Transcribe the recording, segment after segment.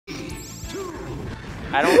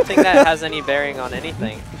I don't think that has any bearing on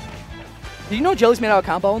anything. Do you know jelly's made out of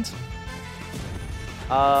compounds?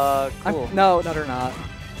 Cool. No, they're not.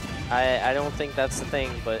 I don't think that's the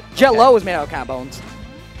thing, but... Jello okay. is made out of compounds.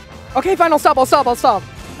 Okay, fine, I'll stop.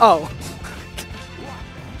 Oh.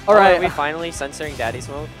 Alright. Are we finally censoring Daddy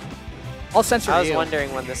Smoke? I'll censor you. I was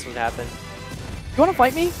wondering when this would happen. You wanna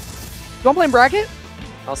fight me? You wanna play in bracket?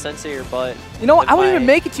 I'll censor your butt. You know what? I won't even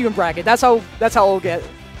make it to you in bracket. That's how I'll get.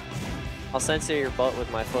 I'll censor your butt with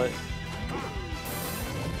my foot.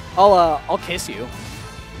 I'll kiss you.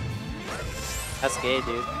 That's gay,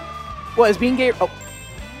 dude. What, is being gay? Oh.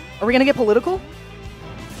 Are we gonna get political?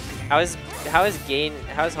 How is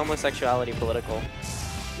homosexuality political?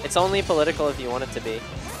 It's only political if you want it to be.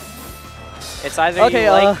 It's either you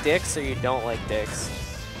like dicks or you don't like dicks.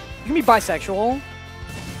 You can be bisexual.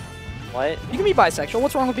 What? You can be bisexual.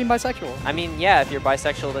 What's wrong with being bisexual? I mean, yeah, if you're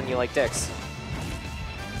bisexual, then you like dicks.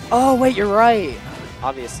 Oh, wait, you're right.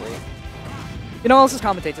 Obviously. You know who else is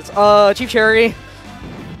commentators? ChiefCherry.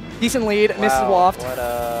 Decent lead. Wow, Mrs. Waft.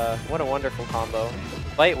 What a wonderful combo.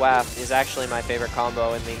 Bite Waft is actually my favorite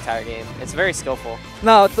combo in the entire game. It's very skillful.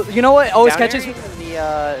 No, you know what always catches me?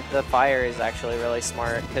 The fire is actually really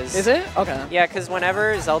smart. Is it? Okay. Yeah, because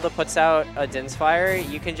whenever Zelda puts out a Din's Fire,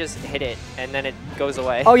 you can just hit it, and then it goes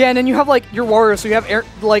away. Oh yeah, and then you have like your Wario, so you have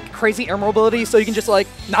crazy air mobility, so you can just like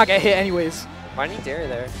not get hit anyways. Why do you dare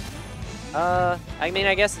there? I mean,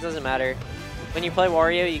 I guess it doesn't matter. When you play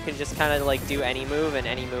Wario, you can just kind of like do any move, and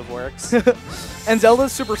any move works. And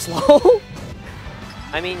Zelda's super slow.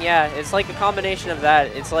 I mean, yeah, it's like a combination of that.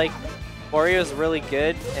 It's like Wario's really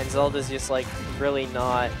good, and Zelda's just like really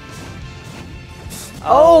not.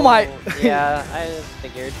 Oh my! Yeah, I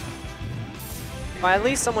figured. Well, at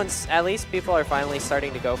least people are finally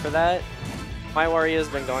starting to go for that. My Wario's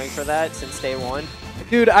been going for that since day one.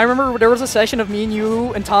 Dude, I remember there was a session of me and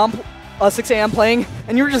you and Tom, 6 a.m. playing,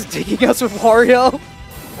 and you were just digging us with Wario.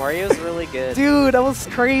 Wario's really good. Dude, that was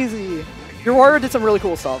crazy. Your Wario did some really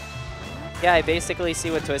cool stuff. Yeah, I basically see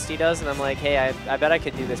what Twisty does, and I'm like, hey, I bet I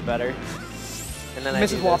could do this better. And then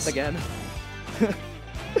Mrs. Waft again.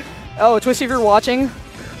 Oh, Twisty, if you're watching,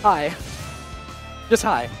 hi. Just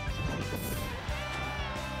hi.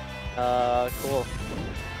 Cool.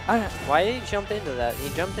 Why did he jump into that? He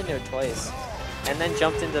jumped into it twice. And then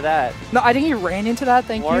jumped into that. No, I think he ran into that,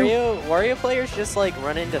 thank you. Wario players just, like,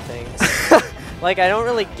 run into things. Like, I don't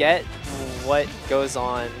really get what goes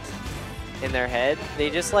on in their head. They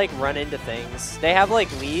just like run into things. They have like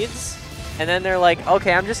leads, and then they're like,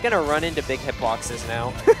 okay, I'm just gonna run into big hitboxes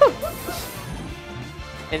now.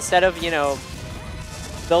 Instead of, you know,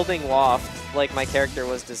 building Waft like my character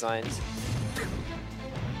was designed.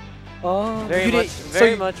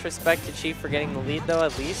 Very much respect to Chief for getting the lead though,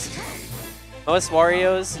 at least. Most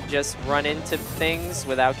Warios just run into things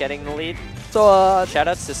without getting the lead. So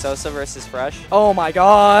shoutouts to Sosa versus Fresh. Oh my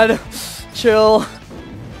god. Chill.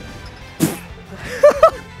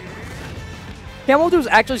 CamelOfDoo's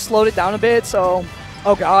actually slowed it down a bit, so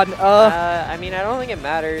oh god. I mean, I don't think it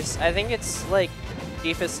matters. I think it's like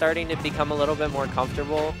Chief is starting to become a little bit more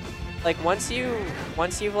comfortable. Like once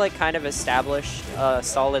you've like kind of established a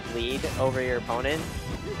solid lead over your opponent,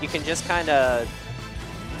 you can just kind of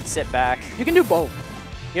sit back. You can do both.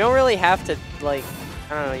 You don't really have to like,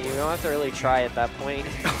 I don't know, you don't have to really try at that point.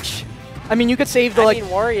 I mean, you could save the I mean,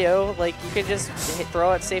 Wario, like you can just throw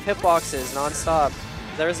out safe hitboxes nonstop.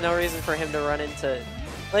 There's no reason for him to run into,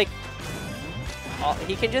 like,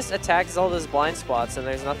 he can just attack Zelda's blind spots and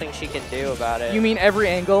there's nothing she can do about it. You mean every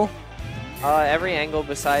angle? Every angle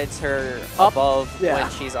besides her above when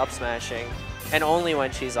she's up smashing. And only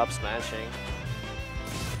when she's up smashing.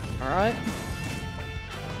 Alright.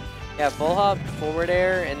 Yeah, full hop, forward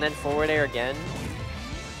air, and then forward air again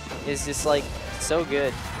is just like so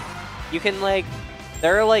good. You can like,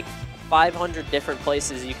 there are like 500 different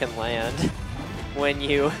places you can land when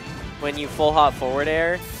you full hop forward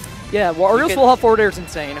air. Yeah, Wario's full hop forward air is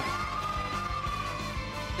insane.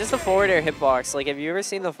 Just the forward air hitbox. Like, have you ever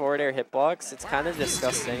seen the forward air hitbox? It's kind of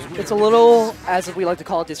disgusting. It's a little, as we like to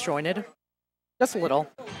call it, disjointed. Just a little.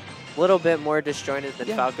 A little bit more disjointed than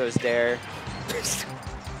Falco's dare.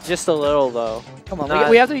 Just a little though. Come on,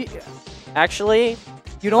 we have to. Actually,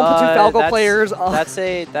 you don't put two Falco players on.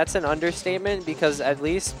 That's an understatement because at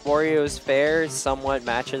least Wario's fair somewhat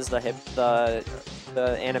matches the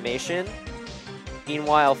animation.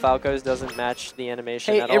 Meanwhile, Falco's doesn't match the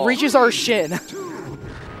animation at all. It reaches our shin.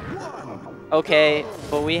 Okay,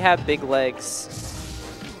 but we have big legs.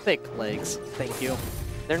 Thick legs. Thank you.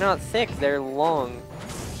 They're not thick. They're long.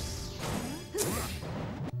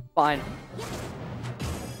 Fine.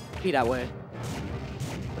 Be that way.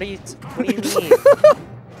 What do you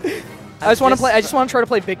mean? I just want to play. I just want to try to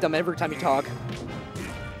play victim every time you talk.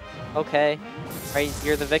 Okay. Right,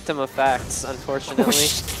 you're the victim of facts, unfortunately.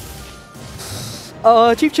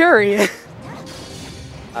 ChiefCherry.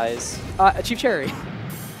 Eyes. ChiefCherry.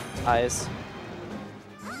 Eyes.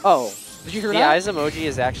 Oh, did you hear that? The eyes emoji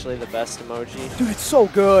is actually the best emoji. Dude, it's so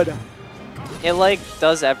good. It like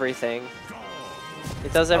does everything.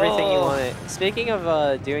 It does everything you want it. Speaking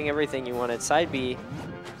of doing everything you wanted, side B,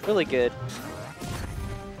 really good.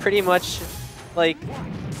 Pretty much, like,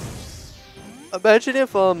 imagine if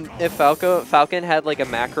Falcon had like a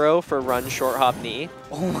macro for run, short, hop, knee.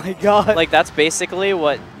 Oh my god. Like that's basically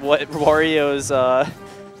what Wario's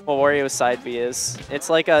side B is. It's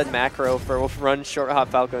like a macro for run, short, hop,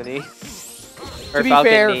 Falcon knee. To be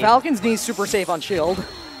fair, Falcon's knee's super safe on shield.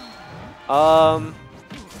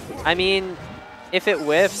 I mean, if it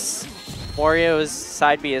whiffs, Wario's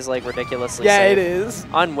side B is like ridiculously safe. Yeah, it is.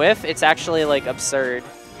 On whiff, it's actually like absurd.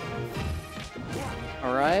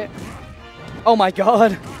 All right. Oh my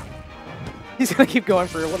god. He's gonna keep going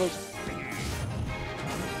for a little.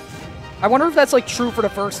 I wonder if that's like true for the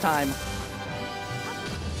first time.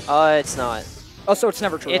 It's not. Oh, so it's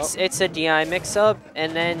never true. It's a DI mix-up,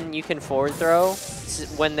 and then you can forward throw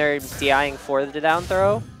when they're DIing for the down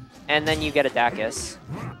throw, and then you get a Dacus.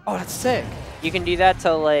 Oh, that's sick. You can do that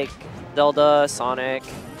to like Zelda, Sonic,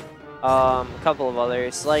 a couple of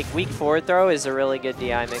others. Like weak forward throw is a really good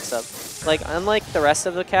DI mix-up. Like unlike the rest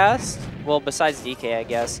of the cast, well besides DK I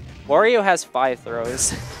guess, Wario has 5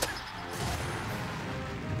 throws.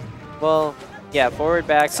 Well, yeah, forward,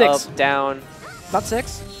 back, 6. up, down. Not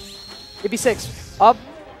 6. It'd be 6. Up,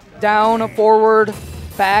 down, forward,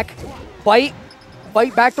 back, bite,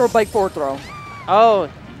 back throw, bite, forward throw. Oh,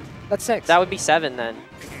 that's 6. That would be 7 then.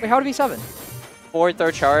 Wait, how would it be 7? Forward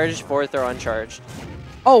throw charged, forward throw uncharged.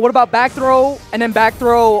 Oh, what about back throw and then back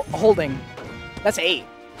throw holding? That's 8.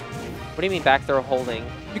 What do you mean back throw holding?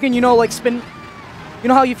 You can, you know, like spin. You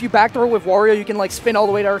know how if you back throw with Wario, you can like spin all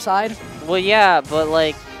the way to our side? Well, yeah, but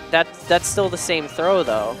like that's still the same throw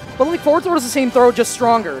though. But like forward throw is the same throw, just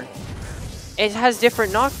stronger. It has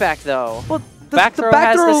different knockback though. Well, back throw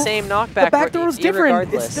has the same knockback. The back throw is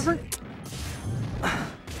different. It's different.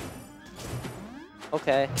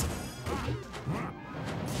 Okay.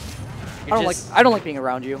 I don't like being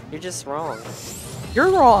around you. You're just wrong.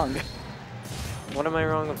 You're wrong. What am I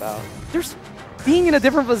wrong about? There's being in a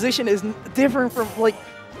different position is different from like,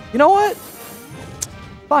 you know what?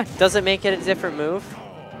 Fine. Does it make it a different move?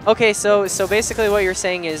 Okay, so basically what you're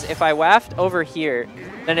saying is if I waft over here,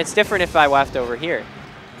 then it's different if I waft over here.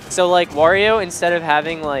 So like Wario, instead of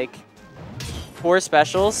having like 4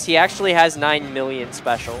 specials, he actually has 9 million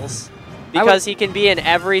specials. Because he can be in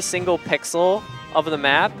every single pixel of the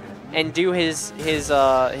map and do his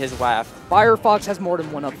waft. Firefox has more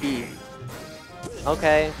than one up B.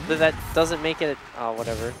 Okay, but that doesn't make it. Oh,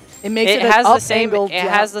 whatever. It makes it has up the same. angled It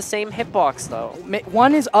has the same hitbox though.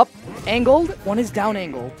 One is up angled, one is down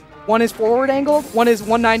angled. One is forward angled, one is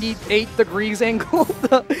 198 degrees angled,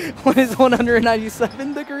 one is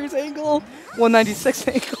 197 degrees angled, 196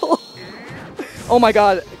 angled. Oh my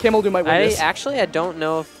god, CamelOfDoo might win this. I don't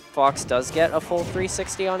know if Fox does get a full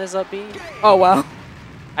 360 on his up B. Oh wow.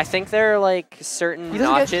 I think there are like certain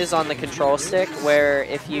notches on the control stick where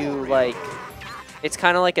if you like, it's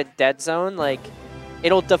kind of like a dead zone. Like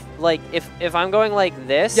it'll like if I'm going like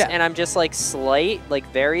this and I'm just like slight, like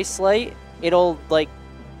very slight, it'll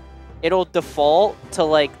default to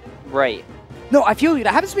like right. No, I feel you.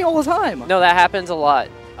 That happens to me all the time. No, that happens a lot.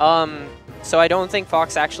 So I don't think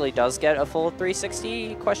Fox actually does get a full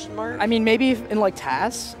 360 question mark. I mean, maybe in like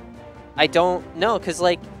TAS. I don't know, cause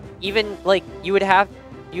like even like you would have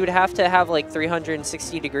to have like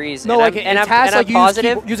 360 degrees. No, and I'm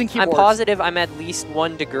positive. Using keyboards. I'm positive I'm at least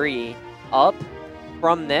 1 degree up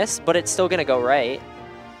from this, but it's still gonna go right.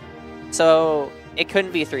 So it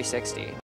couldn't be 360.